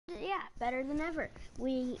yeah, better than ever.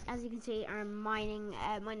 We, as you can see, are mining.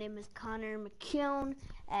 My name is Conor McKeon,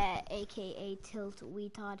 aka Tilt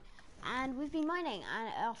Weetod, and we've been mining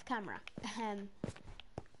off camera.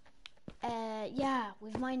 Yeah,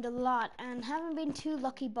 we've mined a lot and haven't been too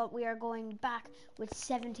lucky, but we are going back with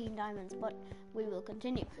 17 diamonds, but we will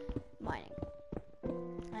continue mining.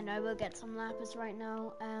 And I will get some lapis right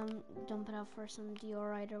now, dump it out for some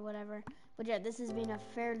diorite or whatever. But yeah, this has been a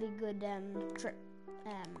fairly good trip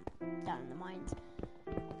down in the mines.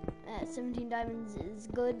 17 diamonds is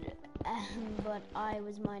good, but I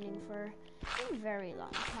was mining for a very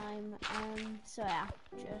long time. So yeah,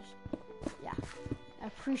 I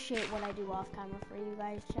appreciate what I do off camera for you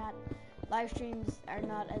guys, chat. Live streams are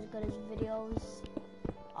not as good as videos.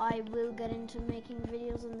 I will get into making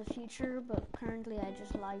videos in the future, but currently I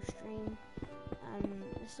just live stream.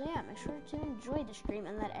 So yeah, make sure to enjoy the stream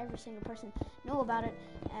and let every single person know about it.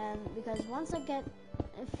 Because once I get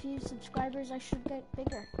a few subscribers, I should get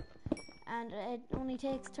bigger. And it only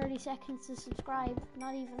takes 30 seconds to subscribe,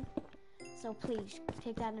 not even. So please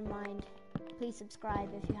take that in mind. Please subscribe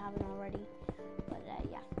if you haven't already. But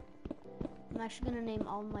yeah, I'm actually gonna name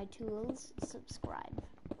all my tools subscribe.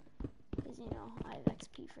 Because, you know, I have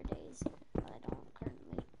XP for days. Well, I don't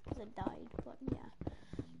currently, because it died, but yeah.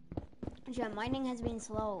 Mining has been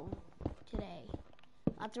slow today.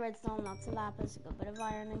 Lots of redstone, lots of lapis, a good bit of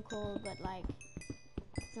iron and coal, but, like,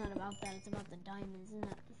 it's not about that, it's about the diamonds, isn't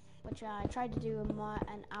it? But yeah, I tried to do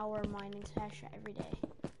an hour mining session every day.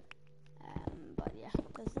 But yeah,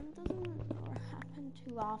 doesn't happen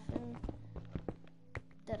too often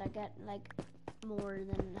that I get, like, more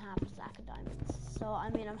than half a stack of diamonds. So, I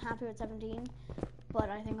mean, I'm happy with 17, but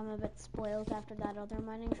I think I'm a bit spoiled after that other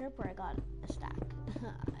mining trip where I got a stack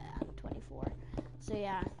at 24. So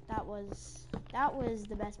yeah, that was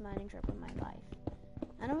the best mining trip of my life.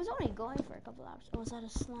 And I was only going for a couple hours. Oh, is that a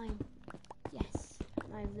slime? Yes.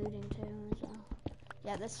 And I'm looting too as well.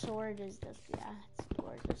 Yeah, this sword is just, yeah, it's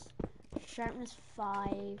gorgeous. Sharpness 5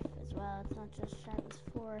 as well. It's not just sharpness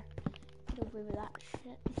 4. Get away with that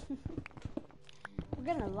shit. We're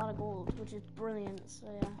getting a lot of gold, which is brilliant. So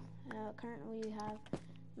yeah, currently we have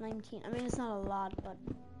 19. I mean, it's not a lot, but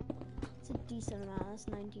it's a decent amount. That's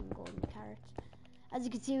 19 golden carrots. As you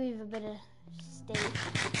can see, we have a bit of steak,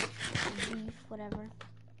 beef, whatever.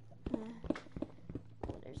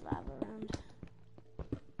 Oh, there's lava around.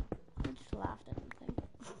 I just laughed at the thing.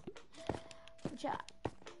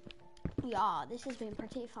 But yeah, this has been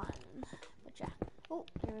pretty fun. But yeah, oh,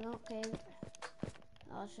 there we go. Okay.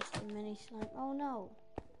 Oh, it's just a mini slime. Oh no.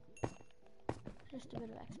 Just a bit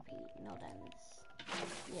of XP. No diamonds.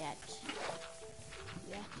 Yet.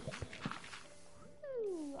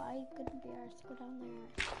 Ooh, I couldn't be arsed to go down there.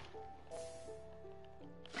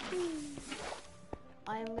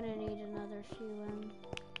 I am gonna need another few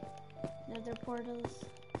nether portals.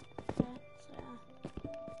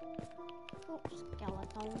 Oh,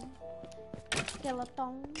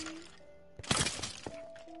 skeleton.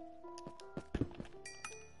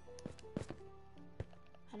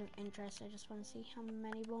 Out of interest, I just want to see how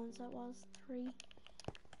many bones that was. 3.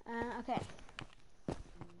 Okay.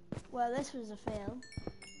 Well, this was a fail.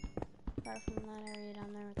 Apart from that area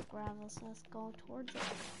down there with the gravel, so let's go towards it.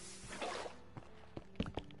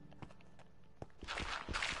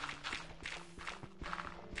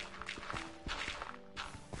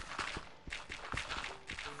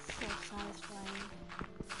 So satisfying.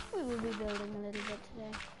 We will be building a little bit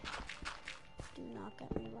today. Do not get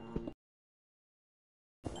me wrong.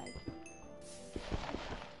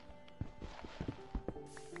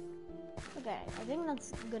 Okay, I think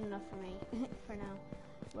that's good enough for me for now.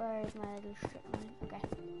 Where is my little strip mine? Okay.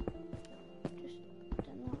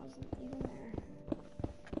 Then that wasn't even there.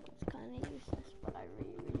 It's kind of useless, but I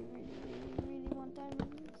really want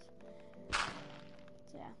diamonds.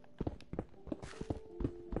 So yeah.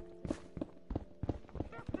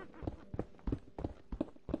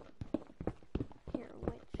 Here,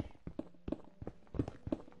 witch.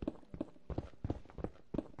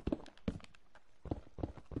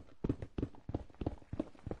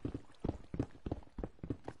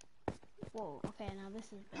 Whoa, okay, now this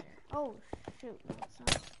is better. Oh, shoot, no, it's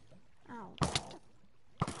not. Ow.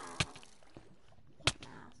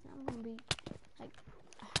 Nah, now I'm gonna be, like,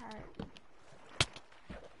 a heart.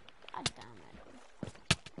 God damn it.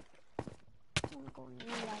 I don't wanna go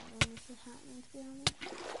near that when this is happening, to be honest.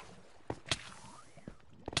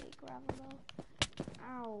 Okay, gravel though.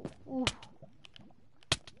 Ow. Ooh.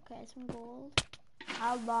 Okay, some gold.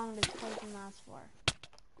 How long does poison last for?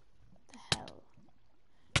 What the hell?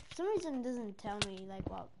 For some reason it doesn't tell me like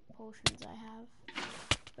what potions I have,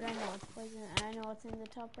 but I know it's poison and I know it's in the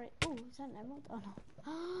top right. Oh, is that an emerald? Oh no.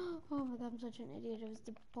 Oh my god, I'm such an idiot. It was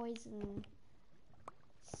the poison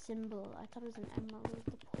symbol. I thought it was an emerald. It was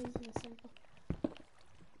the poison symbol.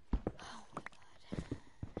 Oh my god.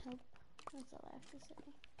 Help. That's all I have to say.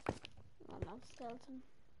 Oh no, skeleton.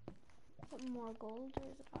 What, more gold or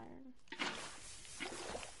is it iron?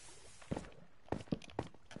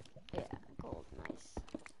 Yeah, gold, nice.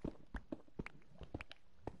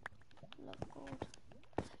 Love gold.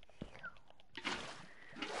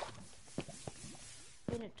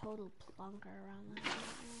 Been a total plonker around that right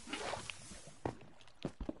now.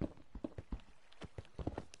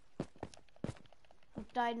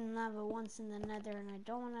 I've died in lava once in the nether and I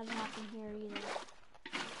don't want that to happen here either.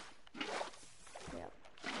 Yep.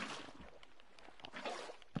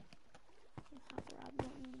 I'll grab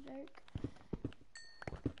that in the dark.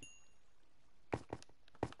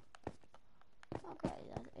 Okay,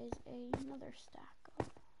 that is another stack of.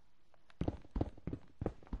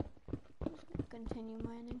 I'm just gonna continue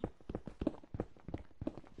mining.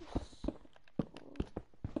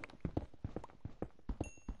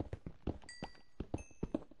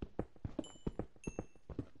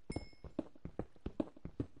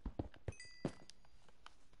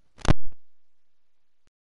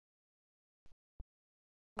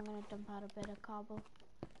 I'm gonna dump out a bit of cobble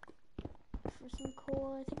for some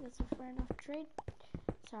coal. I think that's a fair enough trade.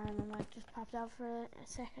 Sorry, my mic just popped out for a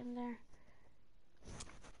second there.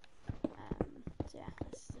 So yeah,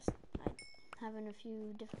 it's just I'm having a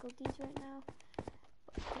few difficulties right now.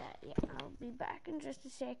 But yeah, I'll be back in just a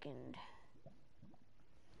second.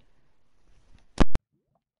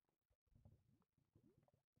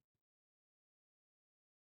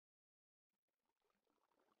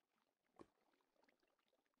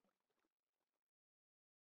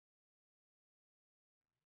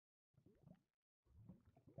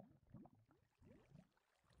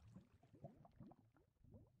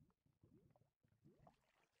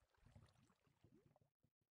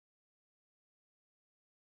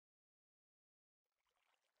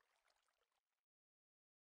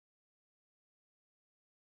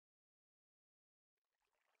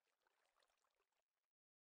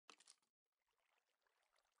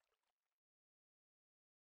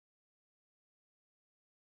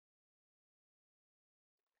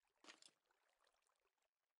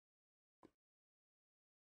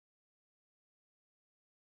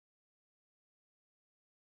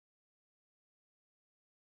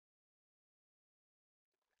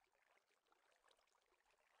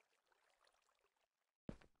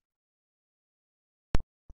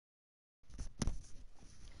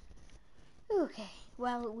 Okay,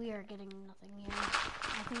 well, we are getting nothing here.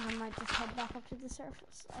 I think I might just head back up to the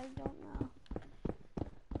surface. I don't know.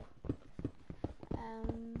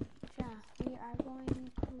 Yeah, we are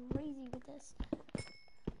going crazy with this.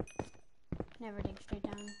 Never dig straight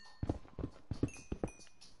down.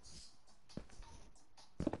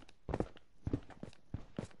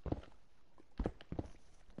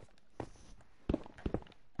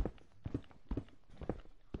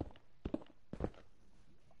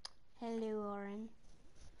 Hello, Oren.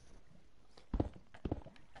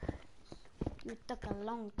 You took a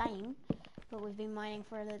long time, but we've been mining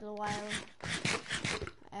for a little while.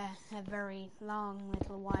 A very long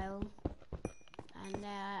little while. And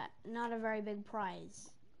not a very big prize.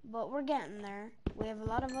 But we're getting there. We have a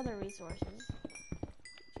lot of other resources.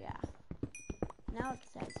 Yeah. Now it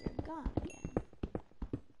says you're gone again.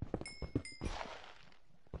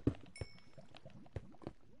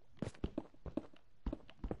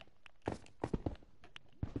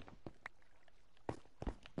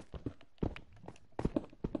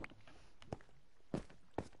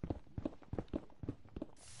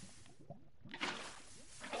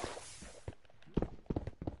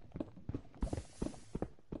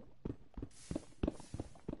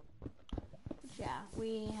 Yeah,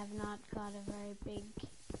 we have not got a very big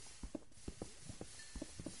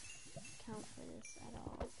count for this at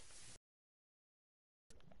all.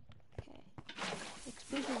 Okay.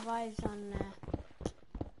 XP survives on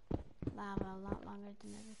lava a lot longer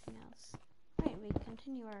than everything else. Right, we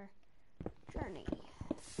continue our journey.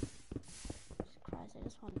 Jesus Christ, I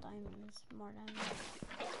just want diamonds. More diamonds.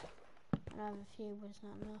 I have a few, but it's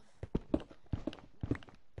not enough.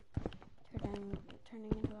 Turning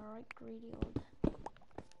into a right greedy old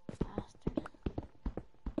bastard.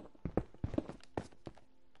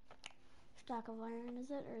 Stack of iron, is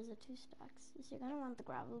it? Or is it 2 stacks? You see, I kind of want the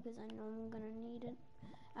gravel because I know I'm going to need it.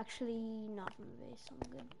 Actually, not from the base, I'm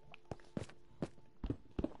good.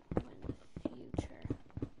 But in the future.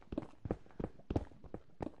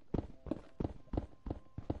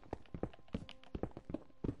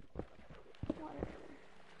 Water.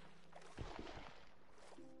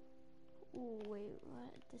 Ooh, wait,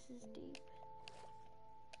 what? This this is deep.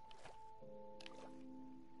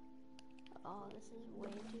 Oh, this is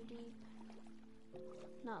way too deep.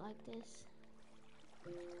 Not like this.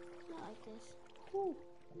 Not like this. Whew.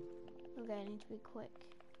 Okay, I need to be quick.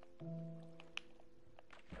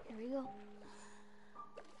 Here we go.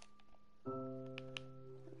 Where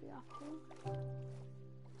are we off to?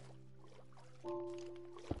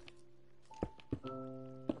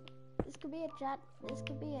 This could be it, chat. This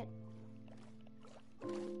could be it.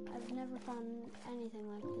 I've never found anything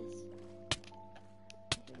like this.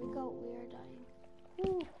 Here we go. We are dying.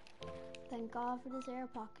 Whew. Thank God for this air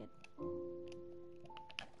pocket.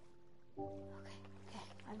 Okay.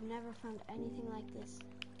 I've never found anything like this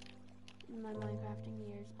in my Minecrafting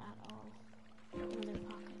years at all. Another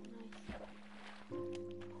pocket. Nice.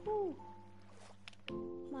 Whew.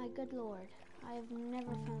 My good lord. I have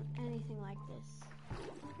never found anything like this.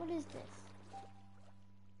 What is this?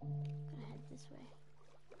 I'm gonna head this way.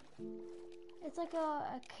 It's like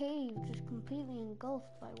a cave just completely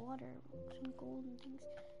engulfed by water. Some golden things.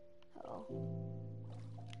 Uh-oh.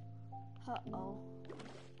 Uh-oh.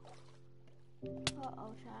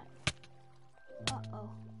 Uh-oh, chat. Uh-oh.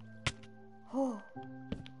 Oh.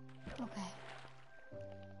 Okay.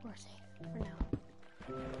 We're safe for now.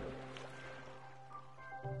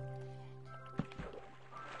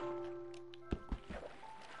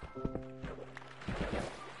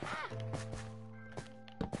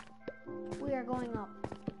 We are going up.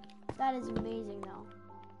 That is amazing, though.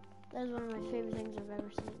 That is one of my favorite things I've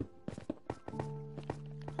ever seen.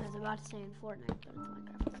 I was about to say in Fortnite, but it's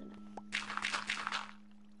Minecraft, isn't it?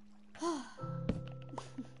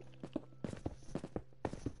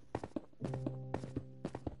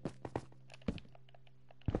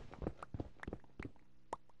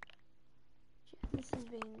 This is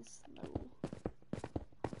being slow.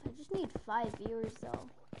 I just need 5 viewers, though.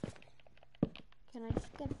 Can I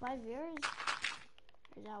just get 5 viewers?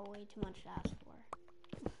 Or is that way too much to ask for?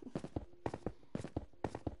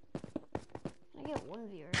 Can I get 1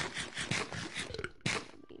 viewer?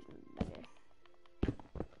 That'd be even better.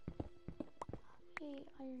 Hey,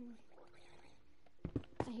 iron.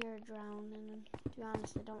 I hear it drown, and to be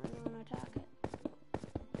honest, I don't really want to attack it.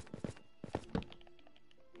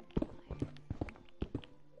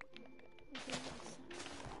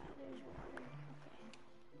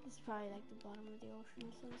 Probably like the bottom of the ocean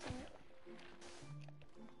of some sort.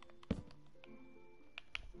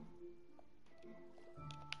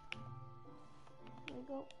 There we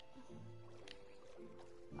go.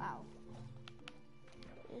 Wow.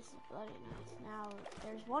 This is bloody nice. Now,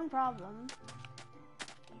 there's one problem.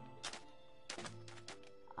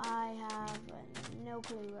 I have no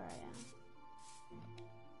clue where I am.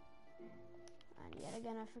 And yet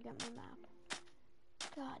again, I forget my map.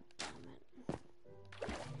 God damn it.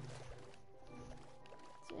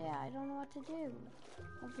 Yeah, I don't know what to do.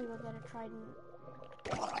 Hopefully we'll get a trident.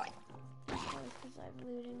 Because I'm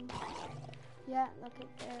looting. Yeah, look at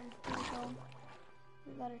there. There we go.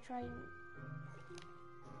 We got a trident.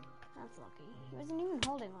 That's lucky. He wasn't even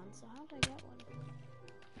holding one, so how did I get one?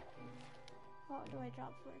 What do I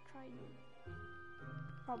drop for a trident?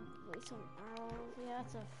 Probably some arrows. Yeah,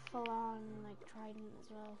 that's a full-on, like, trident as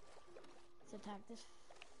well. Let's attack this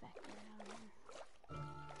fecker down here.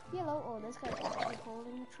 Yellow. Oh, this guy's actually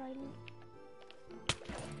holding the trident.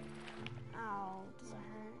 Ow, does it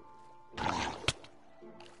hurt?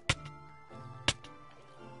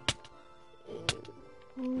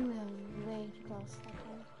 Ooh, that was way too close that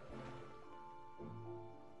time.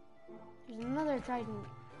 There's another trident.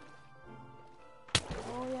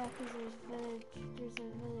 Oh yeah, because there's a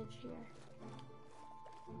village here.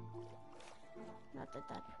 Not that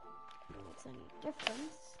that makes any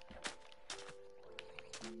difference.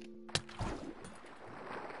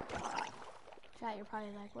 Chat, you're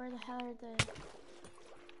probably like, where the hell are the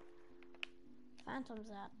phantoms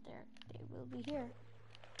at? There, they will be here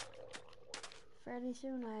fairly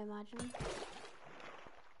soon, I imagine.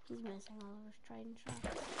 He's missing all of his trident shots.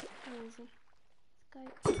 Where is he? This guy.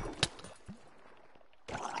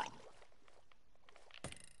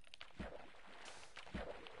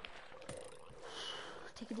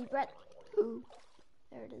 Take a deep breath. Ooh,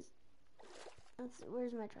 there it is.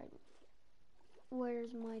 Where's my trident?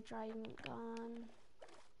 Where's my trident gone?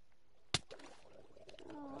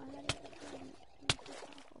 Oh, I had a trident.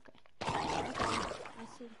 Okay. I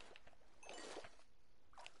see.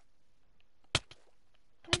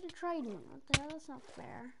 I had a trident. What the hell? That's not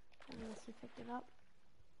fair. Unless you picked it up.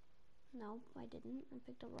 No, I didn't. I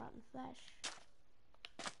picked up rotten flesh.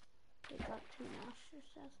 They dropped 2 monster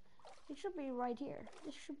chests. It should be right here.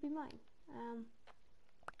 This should be mine.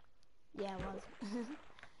 Yeah, it was.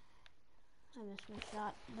 I missed my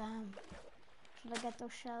shot. Damn. Should I get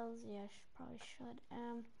those shells? Yeah, probably should.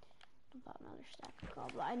 About another stack of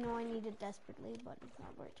cobble. I know I need it desperately, but it's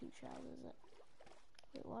not worth 2 shells, is it?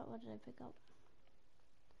 Wait, what did I pick up?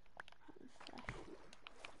 Rotten flesh.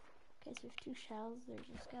 Okay, so we have 2 shells. There's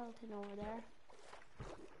a skeleton over there.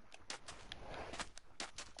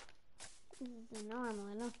 This is a normal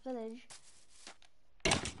enough village.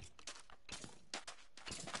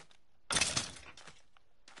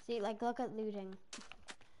 See, like, look at looting.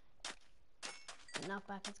 The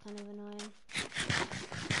knockback is kind of annoying.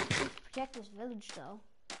 Let's protect this village, though.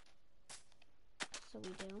 So we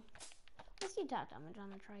do. What's the attack damage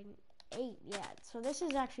on a trident? 8, yeah. So this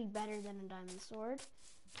is actually better than a diamond sword.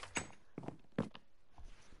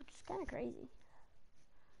 Which is kind of crazy.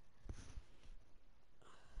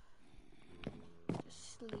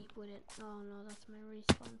 Just sleep with it. Oh no, that's my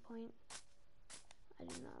respawn point. I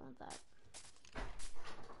do not want that.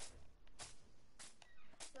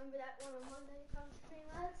 Remember that one on Monday from stream,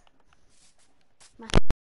 lads? No.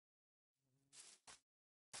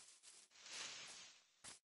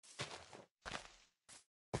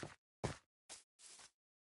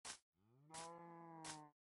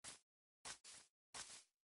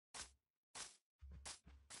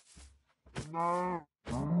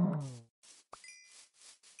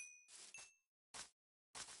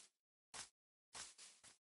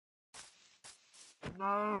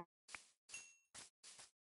 No.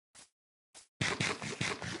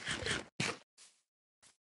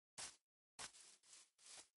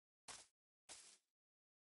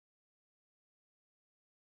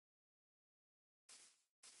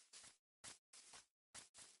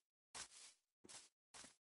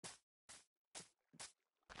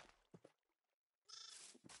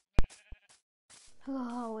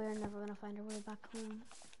 Oh, we're never gonna find our way back home.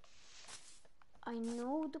 I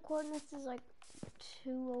know the coordinates is like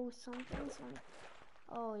 20 something, so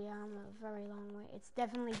oh yeah, I'm a very long way. It's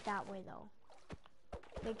definitely that way though.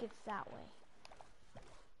 I think it's that way.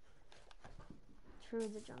 Through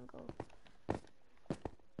the jungle.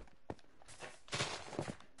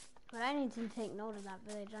 But I need to take note of that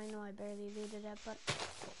village. I know I barely looted it, but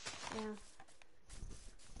yeah.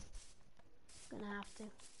 Gonna have to.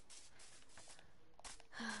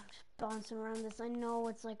 I'm just bouncing around this. I know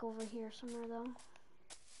it's like over here somewhere though.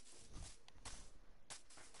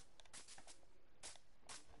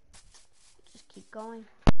 Just keep going.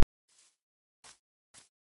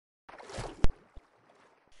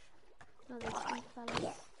 No, there's some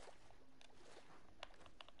fellas.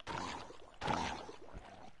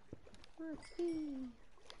 Let's see.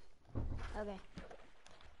 Okay.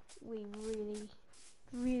 We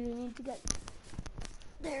really need to get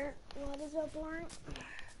there. What is up, Lauren?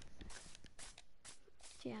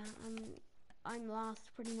 Yeah, I'm lost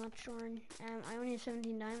pretty much, Lauren. I only have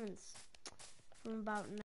 17 diamonds from about.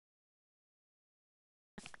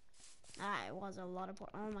 It was a lot of.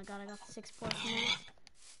 Oh my god, I got 6 ports from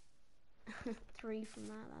that. 3 from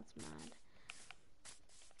that. That's mad.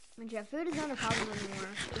 And yeah, food is not a problem anymore.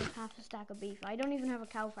 I have half a stack of beef. I don't even have a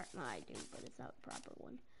cow farm. No, I do, but it's not a proper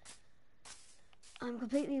one. I'm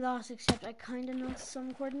completely lost, except I kind of know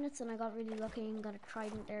some coordinates, and I got really lucky and got a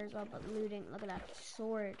trident there as well. But looting, look at that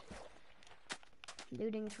sword.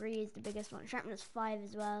 Looting 3 is the biggest one. Sharpness 5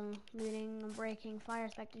 as well. Looting and breaking, fire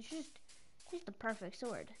spect. It's just the perfect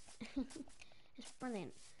sword. It's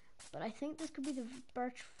brilliant. But I think this could be the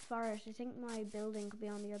birch forest. I think my building could be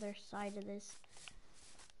on the other side of this.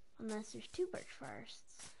 Unless there's 2 birch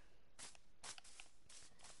forests.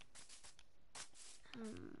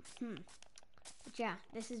 But yeah,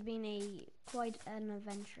 this has been quite an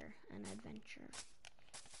adventure.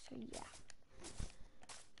 So yeah.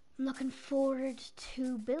 I'm looking forward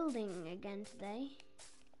to building again today.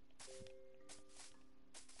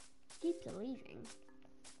 Keep deleting.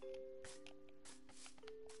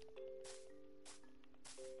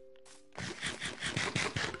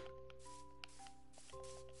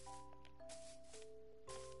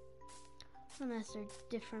 Unless they're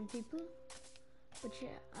different people. But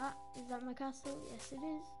yeah, is that my castle? Yes, it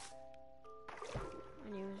is. I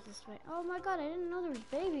knew it was this way. Oh my god, I didn't know there was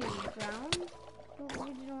babies drowned. I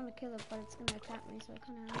really didn't want to kill it, but it's gonna attack me, so I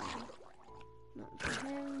kind of have to. Nothing for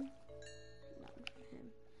him. Nothing for him.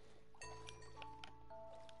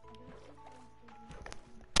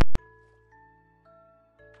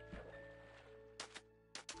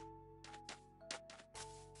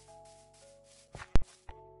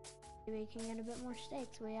 We can get a bit more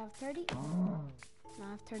steaks. We have 30. No,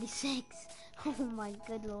 I have 36. Oh my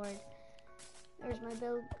good lord. There's my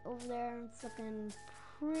build over there. It's looking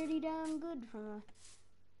pretty damn good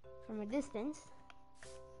from a distance.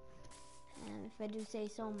 And if I do say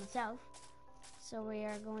so myself. So we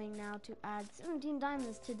are going now to add 17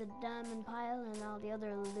 diamonds to the diamond pile and all the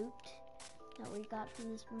other loot that we got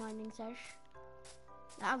from this mining sesh.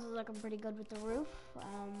 The house is looking pretty good with the roof.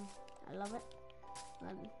 I love it.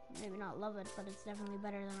 Well, maybe not love it, but it's definitely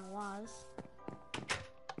better than it was.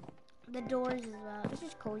 The doors as well. It's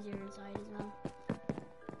just cozier inside as well.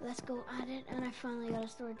 Let's go add it, and I finally got a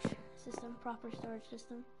storage system, proper storage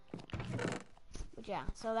system. But yeah,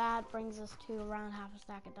 so that brings us to around half a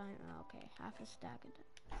stack of diamonds. Okay, half a stack of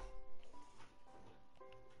diamonds.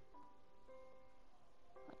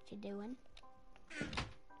 What you doing?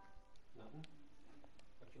 Nothing.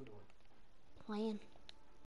 What you doing? Playing.